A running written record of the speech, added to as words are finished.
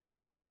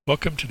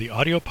Welcome to the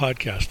audio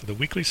podcast of the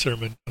weekly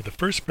sermon of the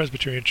First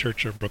Presbyterian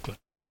Church of Brooklyn.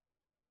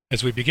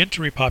 As we begin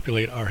to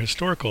repopulate our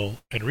historical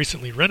and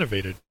recently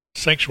renovated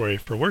sanctuary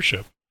for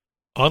worship,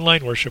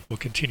 online worship will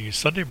continue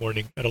Sunday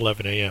morning at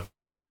 11 a.m.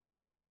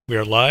 We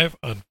are live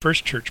on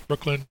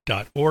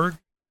firstchurchbrooklyn.org,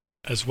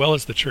 as well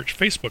as the church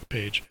Facebook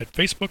page at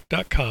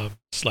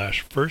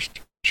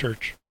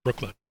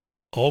facebook.com/firstchurchbrooklyn.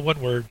 All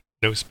one word,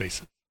 no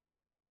spaces.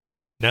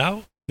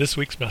 Now, this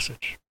week's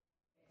message.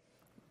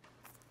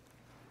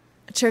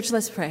 Church,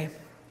 let's pray.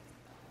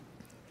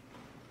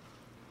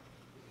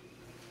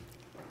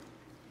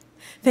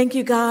 Thank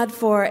you, God,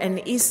 for an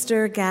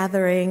Easter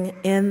gathering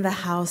in the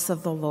house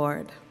of the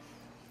Lord.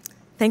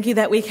 Thank you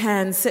that we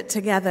can sit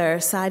together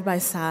side by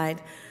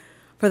side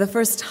for the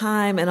first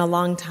time in a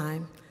long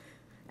time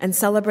and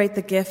celebrate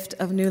the gift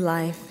of new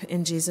life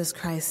in Jesus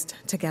Christ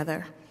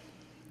together.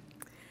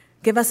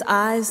 Give us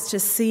eyes to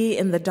see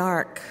in the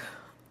dark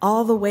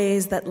all the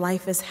ways that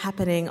life is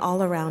happening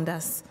all around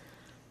us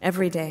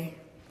every day.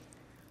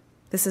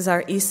 This is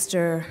our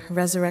Easter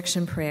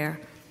resurrection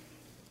prayer.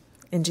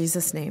 In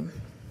Jesus' name,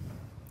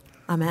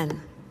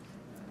 amen.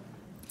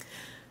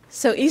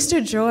 So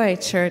Easter joy,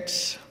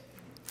 church.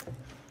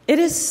 It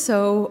is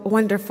so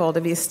wonderful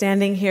to be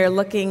standing here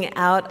looking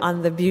out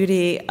on the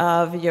beauty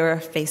of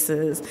your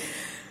faces.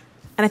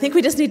 And I think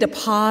we just need to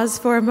pause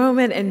for a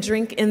moment and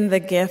drink in the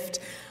gift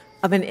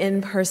of an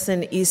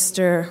in-person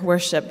Easter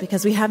worship,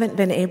 because we haven't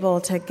been able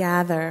to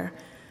gather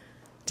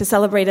to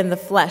celebrate in the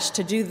flesh,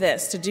 to do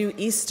this, to do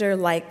Easter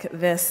like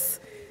this,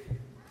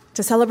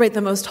 to celebrate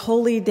the most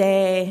holy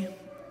day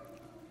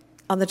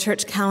on the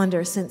church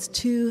calendar since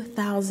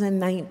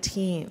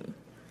 2019.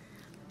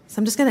 So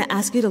I'm just going to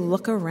ask you to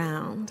look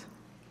around.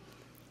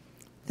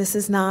 This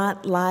is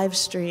not live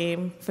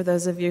stream for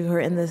those of you who are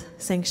in the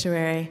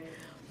sanctuary,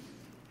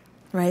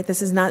 right?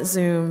 This is not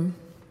Zoom.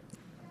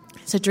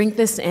 So drink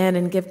this in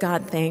and give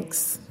God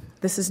thanks.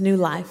 This is new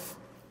life,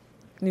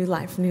 new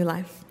life, new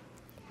life.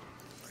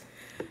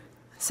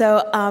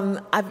 So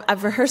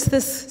I've rehearsed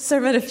this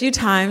sermon a few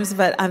times,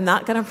 but I'm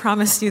not going to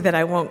promise you that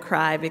I won't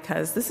cry,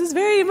 because this is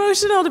very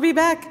emotional to be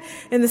back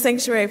in the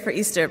sanctuary for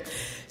Easter.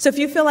 So if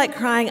you feel like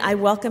crying, I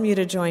welcome you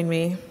to join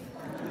me.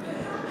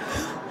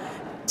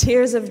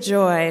 Tears of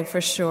joy, for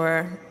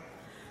sure.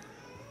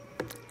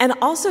 And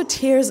also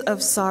tears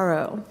of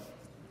sorrow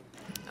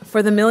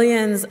for the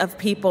millions of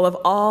people of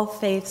all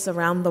faiths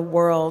around the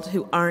world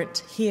who aren't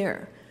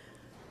here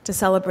to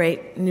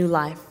celebrate new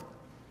life.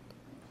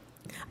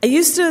 I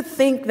used to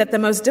think that the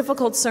most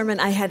difficult sermon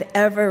I had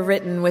ever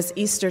written was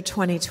Easter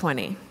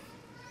 2020,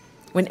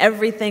 when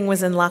everything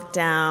was in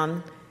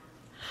lockdown.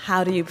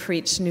 How do you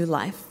preach new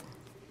life?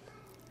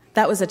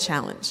 That was a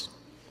challenge.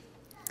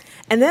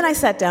 And then I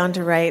sat down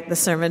to write the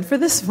sermon for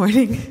this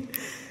morning.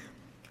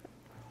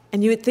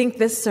 And you would think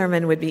this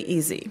sermon would be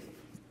easy,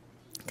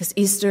 because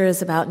Easter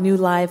is about new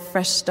life,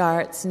 fresh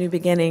starts, new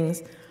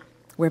beginnings.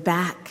 We're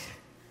back.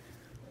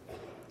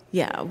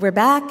 Yeah, we're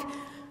back.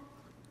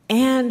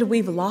 And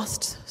we've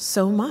lost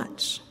so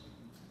much.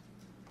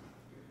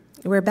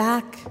 We're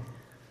back,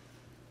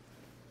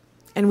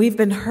 and we've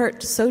been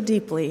hurt so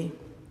deeply.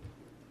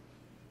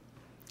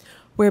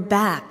 We're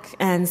back,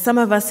 and some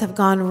of us have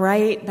gone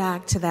right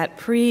back to that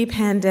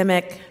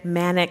pre-pandemic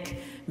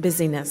manic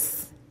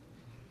busyness.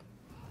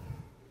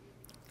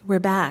 We're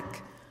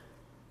back,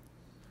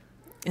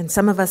 and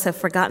some of us have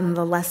forgotten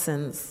the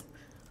lessons,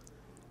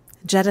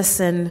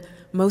 jettisoned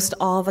most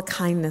all the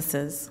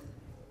kindnesses,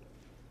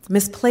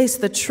 misplace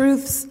the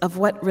truths of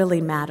what really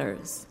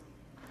matters.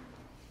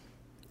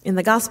 In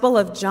the Gospel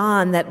of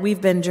John that we've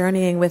been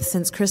journeying with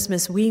since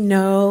Christmas, we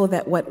know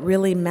that what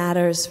really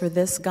matters for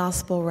this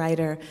gospel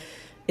writer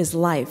is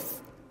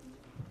life.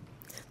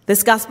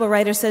 This gospel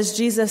writer says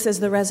Jesus is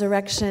the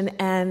resurrection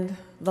and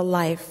the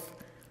life.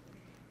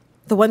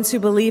 The ones who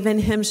believe in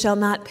him shall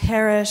not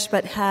perish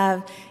but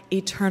have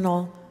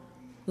eternal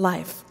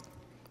life.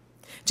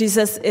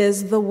 Jesus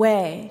is the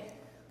way,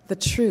 the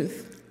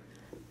truth,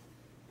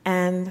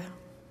 and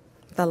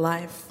the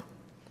life.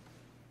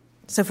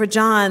 So for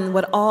John,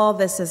 what all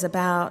this is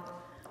about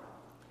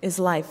is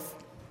life.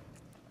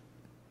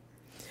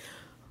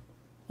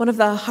 One of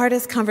the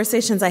hardest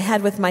conversations I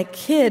had with my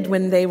kid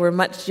when they were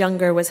much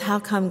younger was how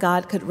come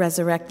God could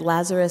resurrect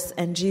Lazarus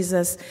and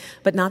Jesus,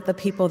 but not the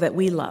people that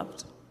we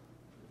loved,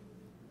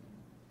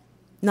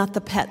 not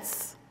the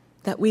pets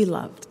that we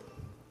loved.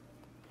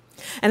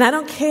 And I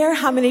don't care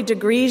how many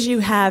degrees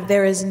you have,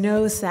 there is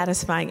no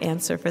satisfying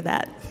answer for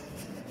that.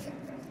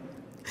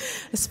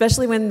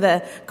 Especially when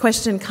the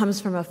question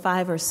comes from a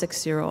 5 or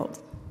 6-year-old.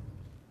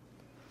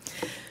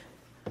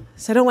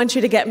 So I don't want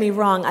you to get me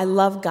wrong. I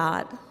love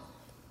God.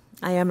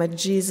 I am a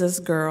Jesus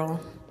girl.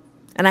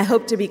 And I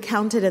hope to be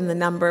counted in the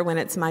number when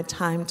it's my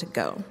time to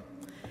go.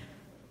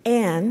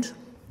 And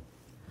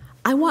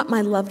I want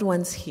my loved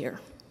ones here.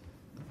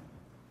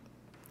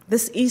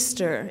 This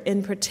Easter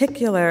in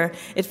particular,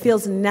 it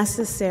feels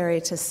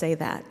necessary to say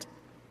that,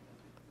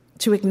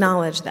 to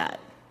acknowledge that,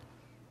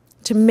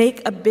 to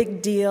make a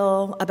big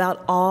deal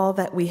about all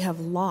that we have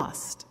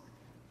lost.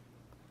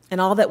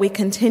 and all that we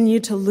continue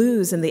to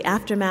lose in the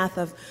aftermath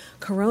of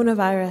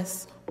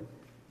coronavirus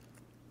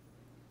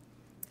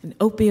and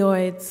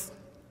opioids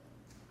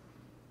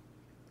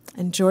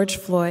and George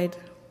Floyd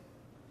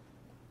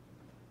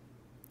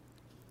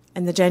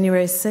and the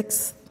January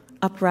 6th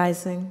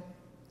uprising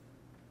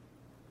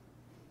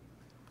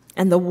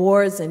and the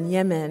wars in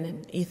Yemen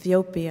and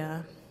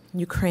Ethiopia,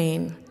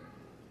 Ukraine.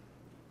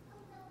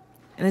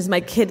 And as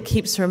my kid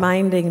keeps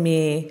reminding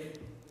me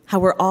how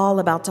we're all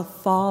about to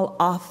fall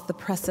off the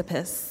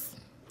precipice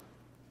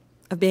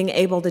of being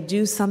able to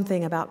do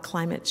something about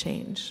climate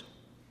change.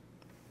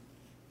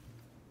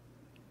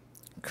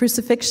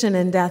 Crucifixion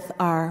and death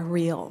are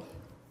real.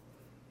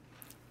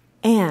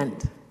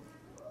 And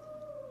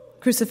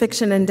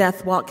crucifixion and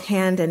death walk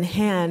hand in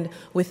hand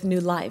with new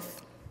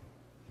life.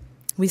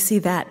 We see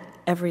that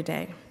every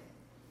day.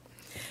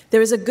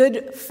 There is a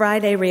Good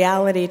Friday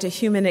reality to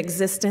human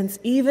existence,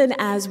 even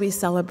as we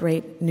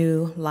celebrate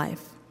new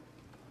life.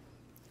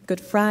 Good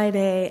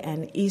Friday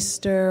and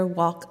Easter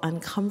walk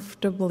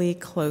uncomfortably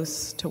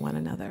close to one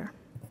another.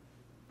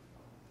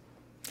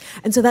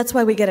 And so that's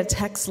why we get a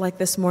text like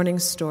this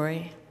morning's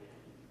story,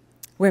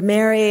 where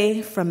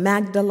Mary from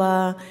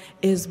Magdala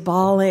is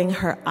bawling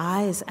her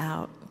eyes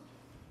out.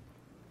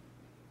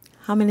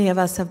 How many of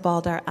us have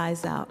bawled our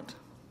eyes out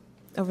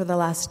over the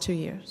last 2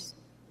 years?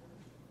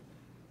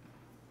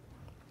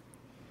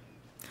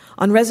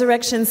 On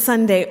Resurrection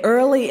Sunday,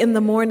 early in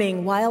the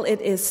morning, while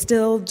it is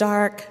still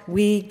dark,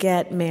 we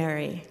get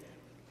Mary,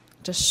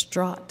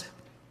 distraught,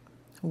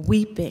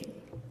 weeping,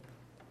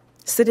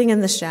 sitting in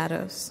the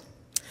shadows,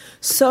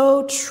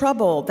 so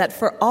troubled that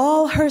for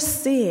all her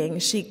seeing,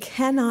 she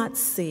cannot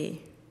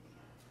see.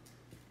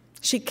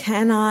 She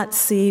cannot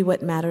see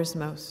what matters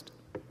most.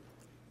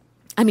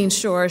 I mean,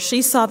 sure,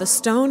 she saw the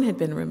stone had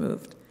been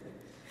removed.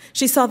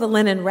 She saw the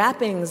linen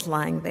wrappings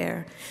lying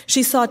there.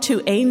 She saw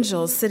 2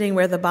 angels sitting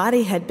where the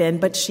body had been,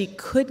 but she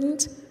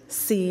couldn't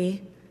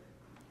see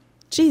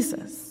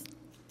Jesus.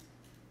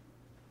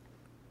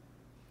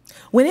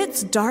 When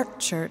it's dark,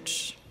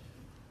 church,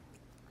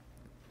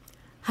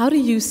 how do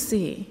you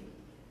see?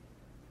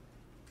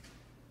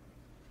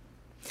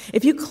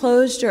 If you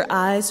closed your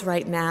eyes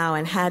right now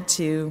and had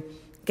to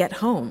get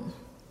home,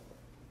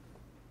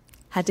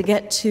 had to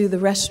get to the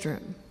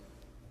restroom,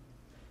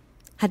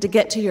 had to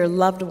get to your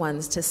loved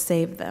ones to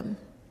save them,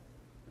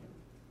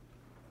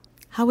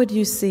 how would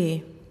you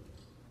see?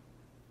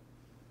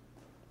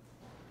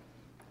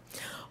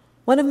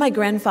 One of my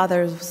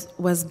grandfathers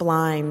was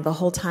blind the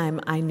whole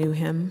time I knew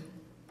him,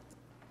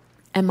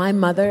 and my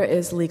mother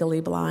is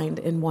legally blind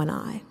in one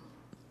eye.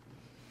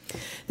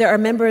 There are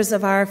members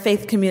of our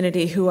faith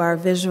community who are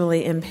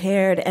visually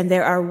impaired, and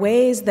there are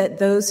ways that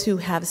those who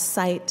have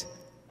sight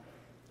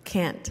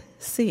can't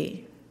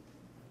see.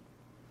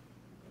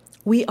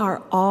 We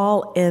are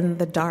all in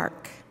the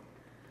dark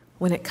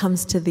when it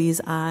comes to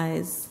these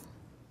eyes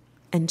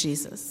and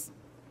Jesus.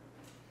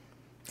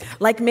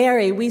 Like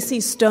Mary, we see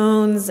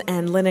stones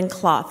and linen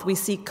cloth. We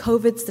see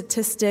COVID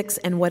statistics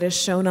and what is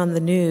shown on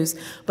the news,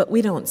 but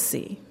we don't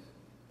see.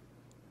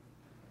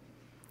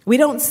 We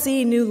don't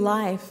see new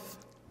life,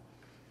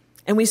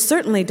 and we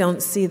certainly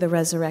don't see the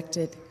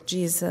resurrected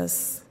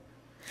Jesus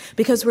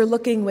because we're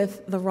looking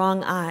with the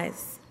wrong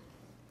eyes.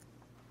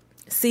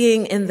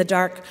 Seeing in the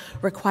dark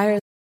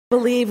requires I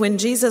believe when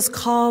Jesus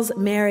calls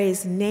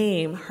Mary's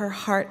name, her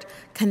heart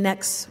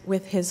connects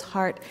with his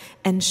heart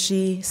and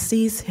she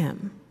sees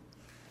him.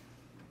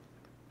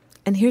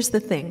 And here's the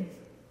thing.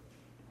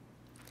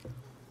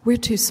 We're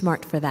too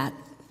smart for that.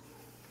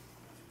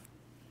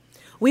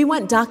 We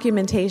want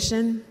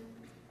documentation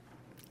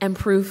and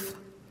proof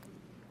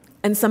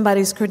and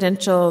somebody's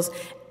credentials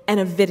and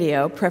a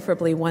video,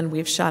 preferably one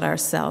we've shot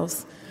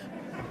ourselves,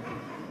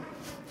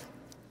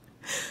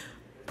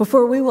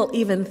 before we will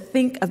even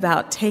think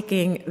about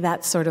taking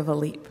that sort of a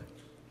leap.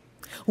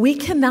 We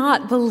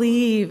cannot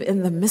believe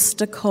in the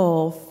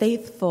mystical,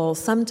 faithful,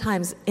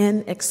 sometimes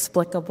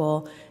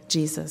inexplicable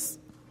Jesus.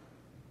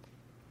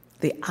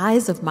 The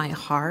eyes of my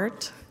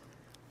heart?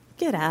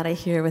 Get out of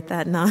here with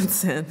that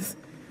nonsense.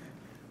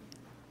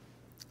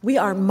 We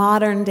are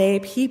modern day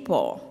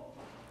people.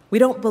 We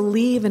don't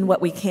believe in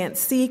what we can't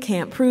see,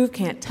 can't prove,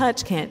 can't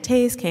touch, can't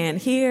taste, can't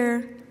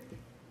hear.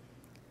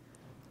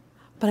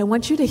 But I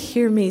want you to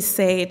hear me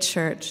say,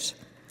 church,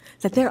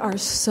 that there are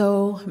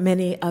so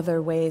many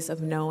other ways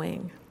of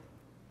knowing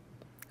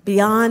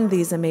beyond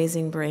these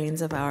amazing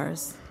brains of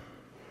ours.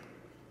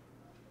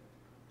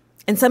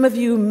 And some of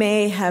you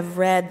may have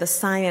read the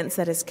science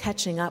that is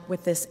catching up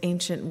with this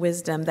ancient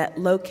wisdom that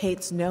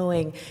locates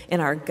knowing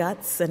in our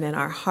guts and in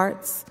our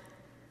hearts,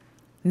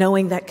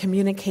 knowing that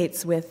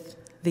communicates with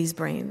these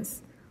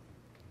brains.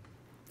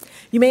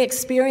 You may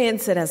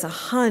experience it as a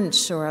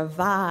hunch or a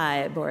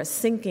vibe or a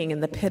sinking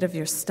in the pit of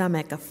your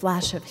stomach, a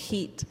flash of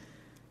heat,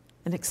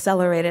 an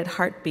accelerated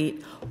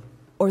heartbeat,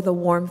 or the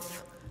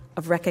warmth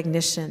of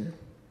recognition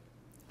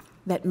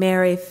that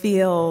Mary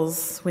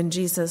feels when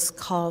Jesus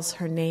calls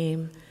her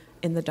name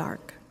in the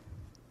dark.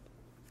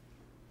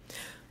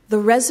 The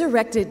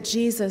resurrected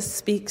Jesus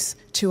speaks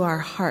to our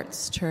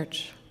hearts,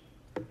 church.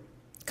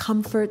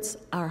 comforts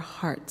our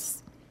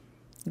hearts,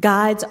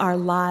 guides our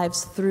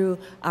lives through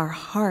our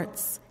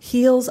hearts,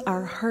 heals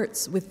our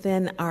hurts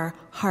within our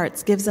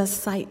hearts, gives us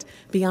sight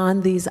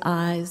beyond these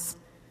eyes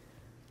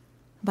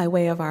by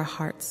way of our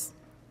hearts.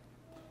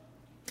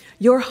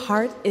 Your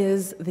heart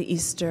is the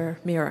Easter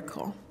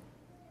miracle.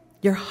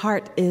 Your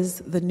heart is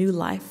the new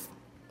life.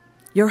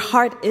 Your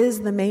heart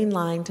is the main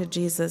line to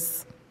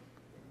Jesus.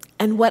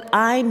 And what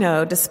I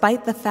know,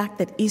 despite the fact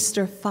that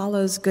Easter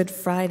follows Good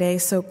Friday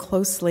so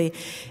closely,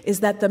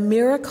 is that the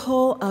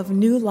miracle of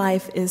new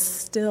life is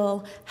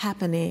still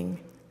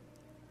happening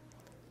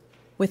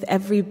with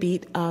every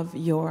beat of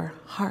your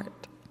heart.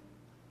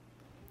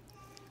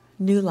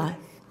 New life.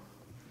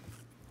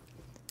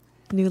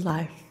 New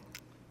life.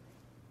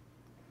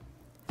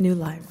 New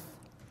life.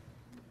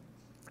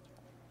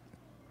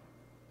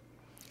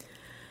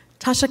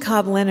 Tasha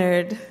Cobb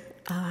Leonard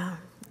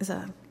is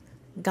a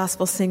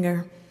gospel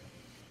singer,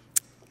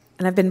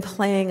 and I've been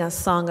playing a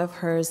song of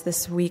hers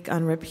this week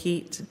on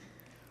repeat.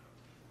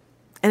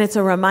 And it's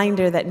a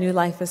reminder that new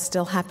life is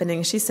still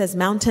happening. She says,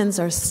 mountains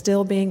are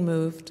still being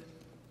moved.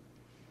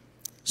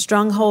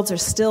 Strongholds are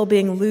still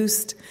being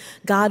loosed.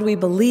 God, we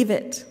believe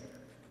it.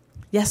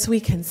 Yes,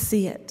 we can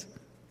see it.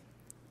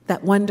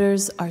 That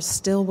wonders are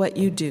still what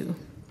you do.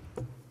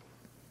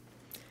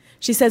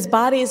 She says,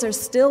 bodies are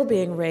still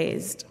being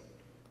raised.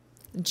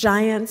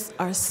 Giants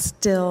are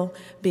still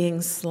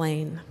being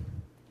slain.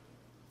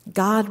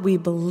 God, we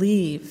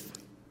believe.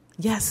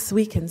 Yes,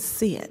 we can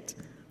see it.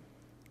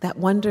 That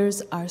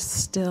wonders are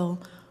still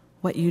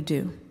what you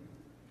do.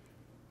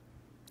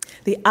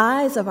 The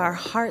eyes of our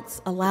hearts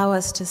allow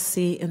us to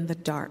see in the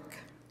dark,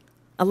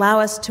 allow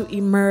us to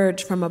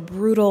emerge from a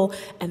brutal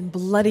and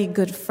bloody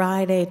Good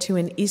Friday to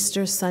an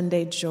Easter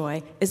Sunday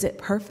joy. Is it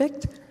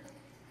perfect?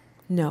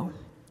 No.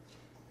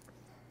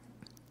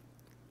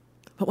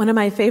 But one of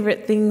my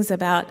favorite things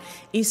about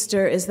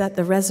Easter is that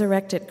the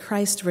resurrected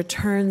Christ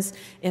returns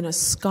in a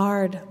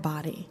scarred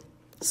body,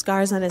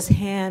 scars on his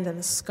hand and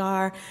a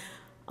scar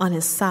on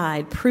his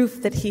side,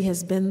 proof that he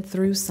has been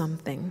through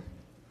something,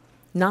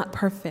 not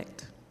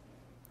perfect,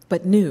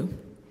 but new.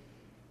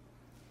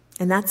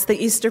 And that's the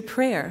Easter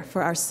prayer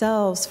for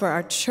ourselves, for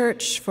our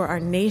church, for our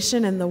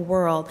nation and the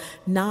world.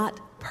 Not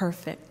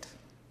perfect,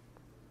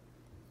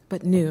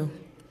 but new.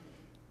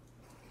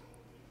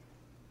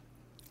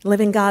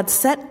 Living God,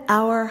 set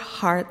our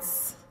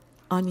hearts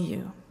on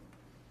you.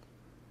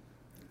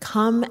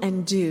 Come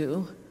and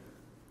do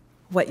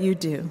what you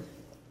do.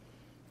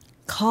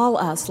 Call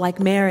us like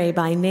Mary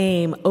by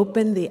name.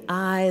 Open the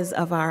eyes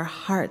of our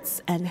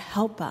hearts and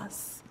help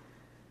us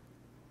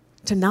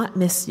to not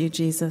miss you,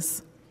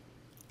 Jesus.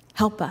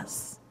 Help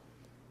us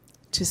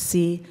to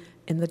see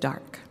in the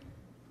dark.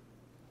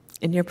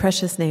 In your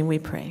precious name we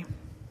pray.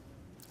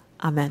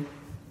 Amen.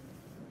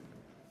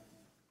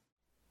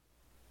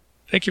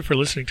 Thank you for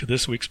listening to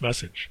this week's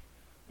message.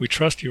 We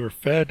trust you are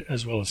fed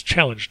as well as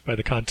challenged by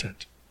the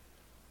content.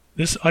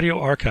 This audio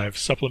archive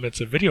supplements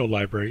a video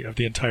library of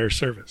the entire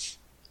service.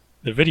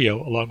 The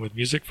video, along with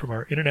music from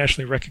our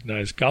internationally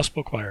recognized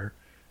gospel choir,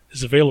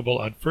 is available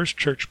on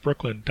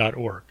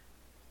firstchurchbrooklyn.org.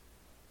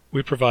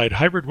 We provide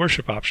hybrid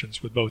worship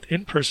options with both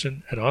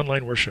in-person and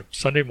online worship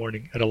Sunday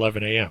morning at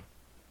 11 a.m.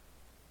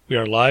 We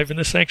are live in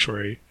the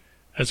sanctuary,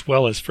 as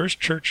well as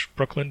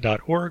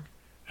firstchurchbrooklyn.org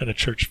and the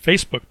church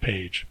Facebook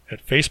page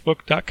at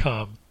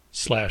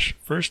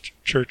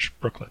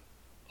facebook.com/firstchurchbrooklyn.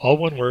 All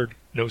one word,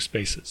 no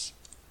spaces.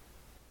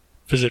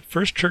 Visit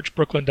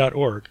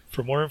firstchurchbrooklyn.org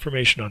for more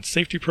information on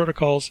safety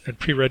protocols and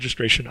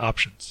pre-registration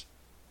options.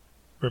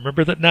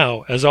 Remember that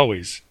now, as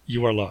always,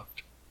 you are loved.